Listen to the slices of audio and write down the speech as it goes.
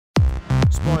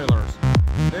Spoilers.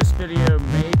 This video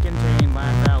may contain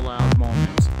laugh out loud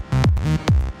moments.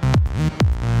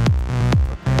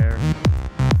 Prepare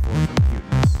for some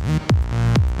cuteness.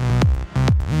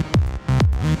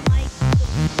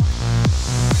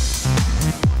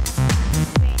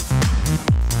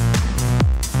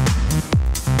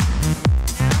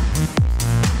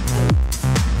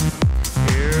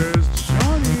 Here's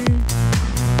Johnny.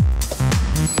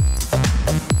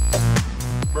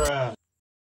 Bruh.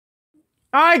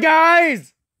 Hi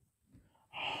guys!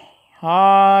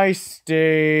 Hi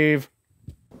Steve.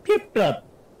 Pip up.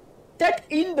 That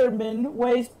Enderman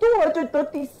weighs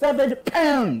 237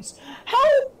 pounds.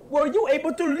 How were you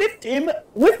able to lift him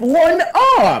with one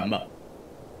arm?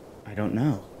 I don't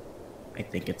know. I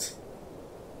think it's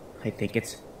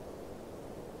because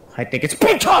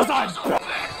I'm...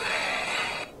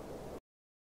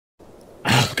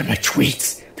 Oh, look at my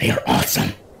tweets. They are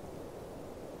awesome.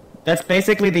 That's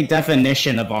basically the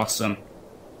definition of awesome.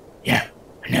 Yeah,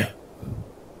 I know.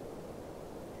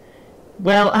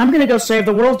 Well, I'm gonna go save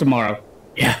the world tomorrow.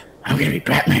 Yeah, I'm gonna be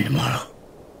Batman tomorrow.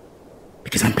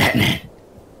 Because I'm Batman.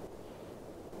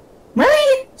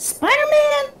 Really?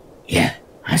 Spider-Man? Yeah,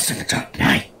 I'm still the Dark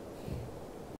Knight.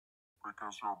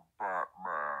 Because you're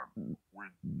Batman. We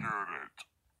get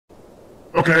it.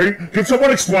 Okay, can someone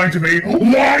explain to me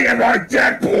why am I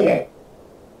Deadpool?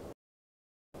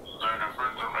 And if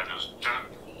Enderman is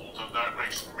Deadpool, then that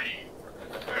makes me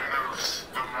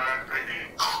the man piggy.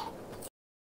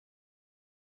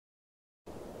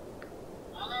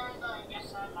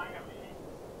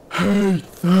 Hey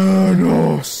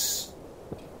Thanos.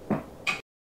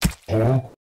 Huh?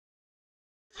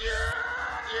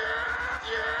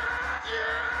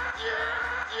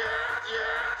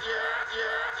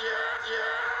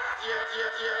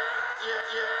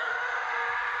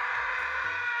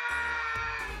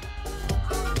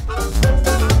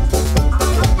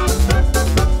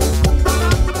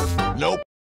 Nope.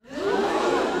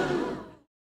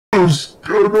 It's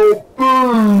gonna be.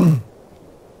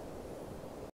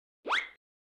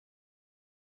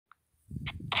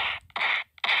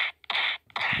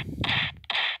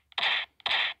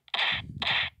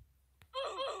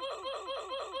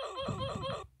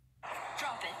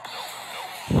 Drop it.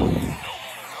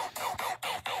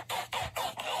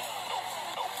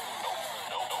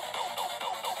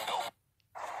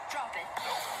 Drop it.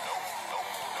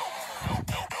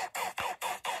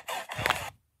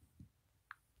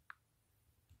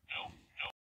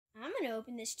 I'm gonna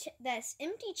open this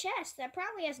empty chest that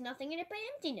probably has nothing in it but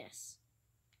emptiness.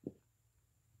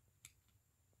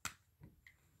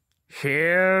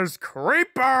 Here's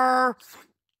Creeper.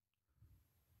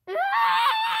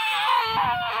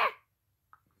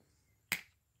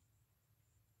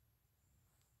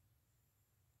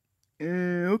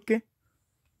 Okay.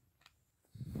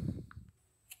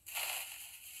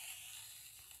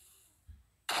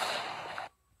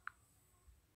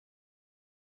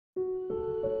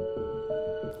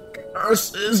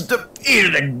 Curse is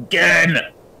defeated again!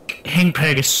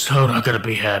 Hangpeg is so not gonna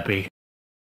be happy.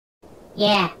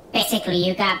 Yeah, basically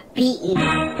you got beaten.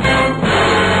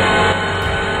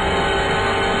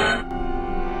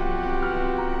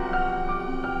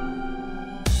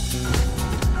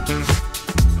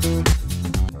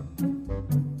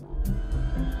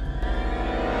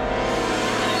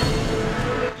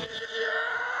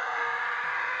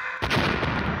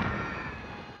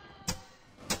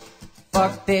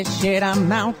 Fuck this shit,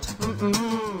 I'm out.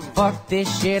 Fuck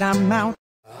this shit, I'm out.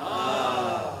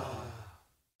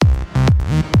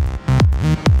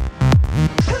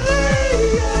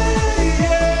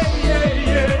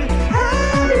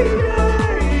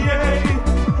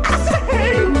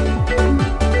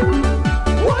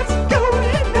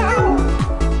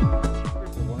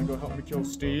 Wanna go help me kill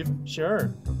Steve?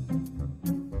 Sure.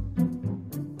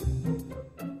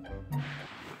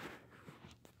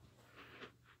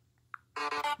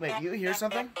 Wait, you hear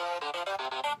something?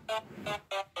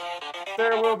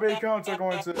 There will be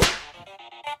consequences.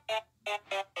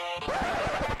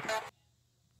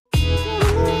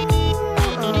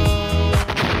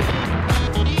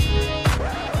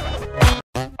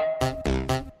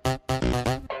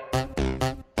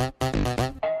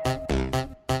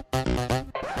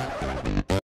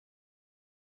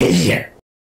 Here.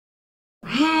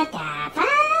 What the fuck?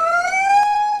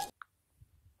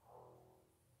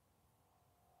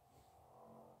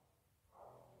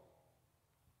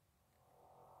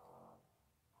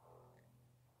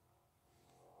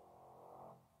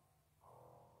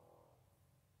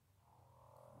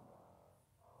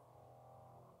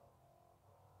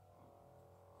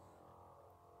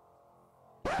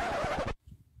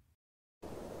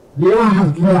 Why are you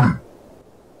recording?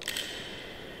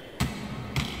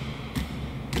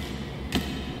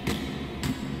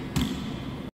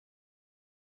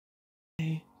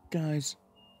 Guys,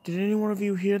 did any one of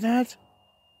you hear that?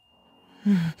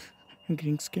 I'm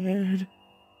getting scared.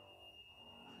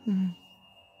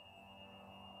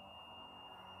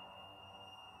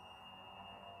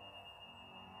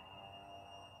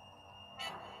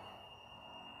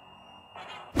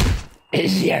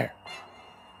 Here.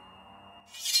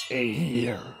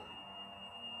 Here.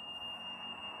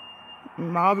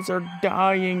 Mobs are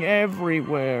dying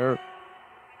everywhere.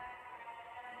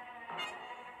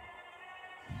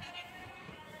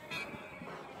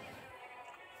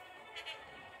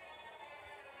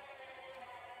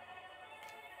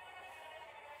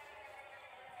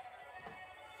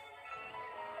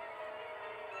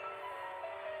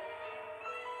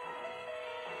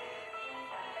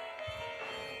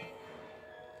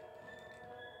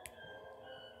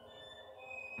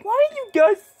 Why are you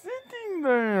guys sitting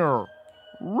there?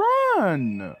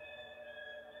 Run!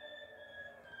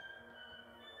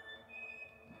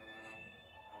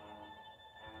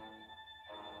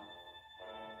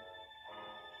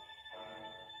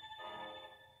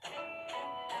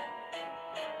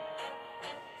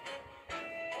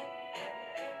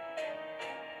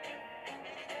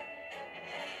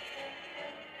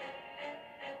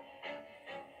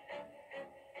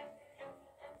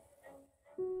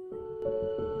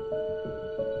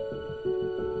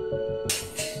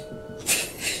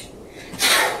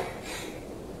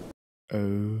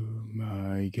 Oh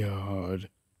my god.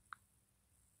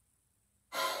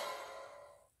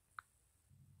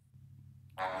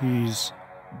 He's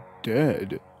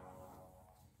dead.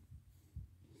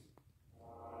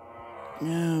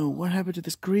 No, what happened to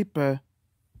this creeper?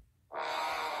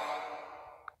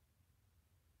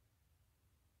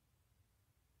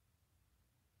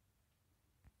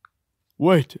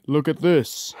 Wait, look at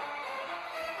this.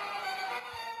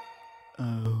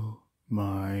 Oh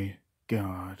my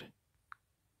god.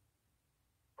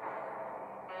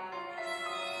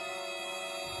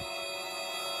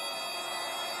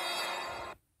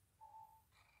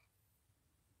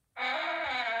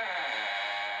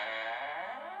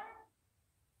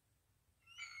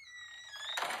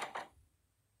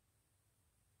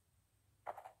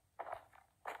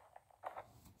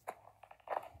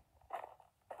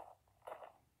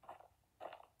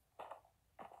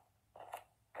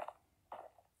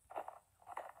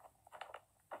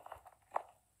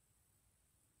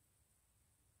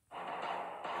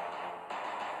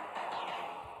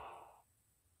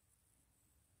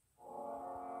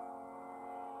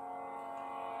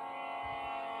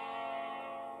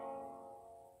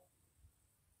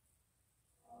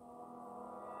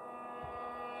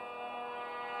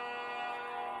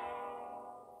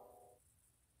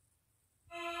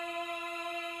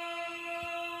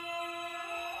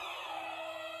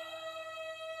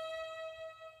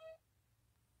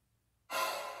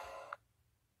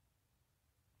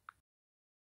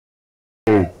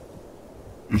 Oh,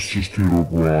 it's just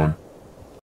Herobrine.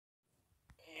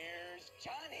 Here's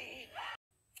Johnny.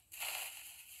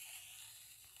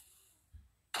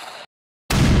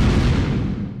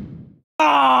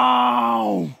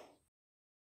 Ow!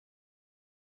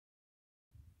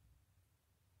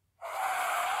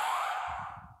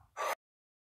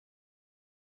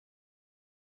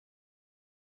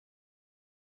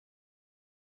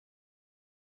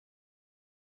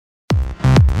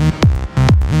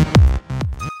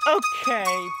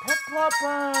 Okay, Pip-Plop,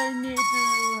 I need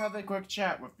to have a quick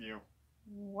chat with you.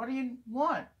 What do you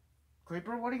want?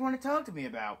 Creeper, what do you want to talk to me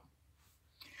about?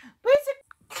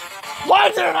 Why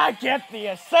didn't I get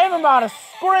the same amount of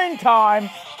screen time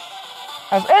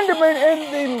as Enderman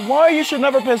in the Why You Should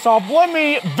Never Piss Off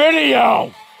Lemmy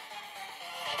video?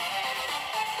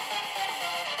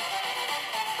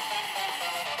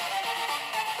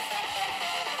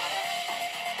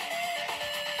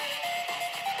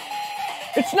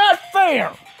 It's not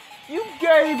fair! You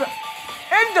gave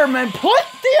Enderman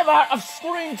plenty amount of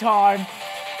screen time.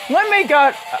 Lemmy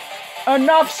got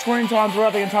enough screen time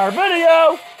throughout the entire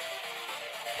video.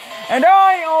 And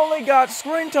I only got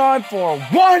screen time for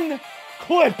one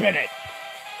clip in it.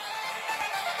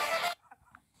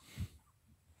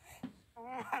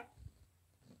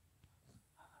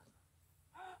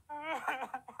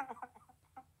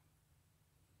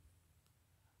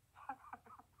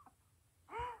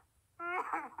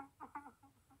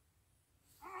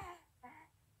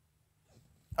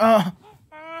 Oh.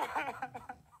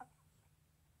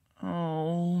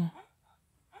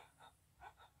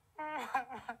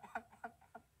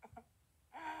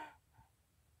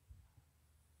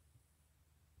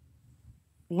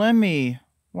 Lemmy,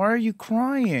 why are you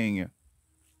crying?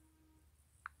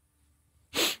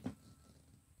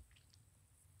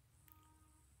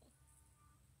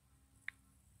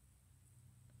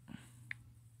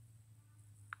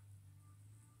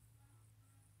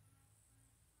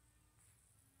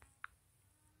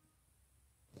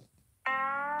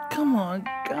 come on,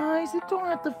 guys. You don't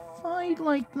have to fight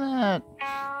like that.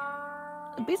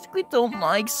 I basically don't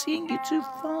like seeing you two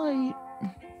fight.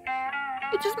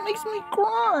 It just makes me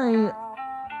cry.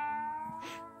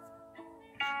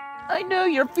 I know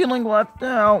you're feeling left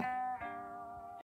out.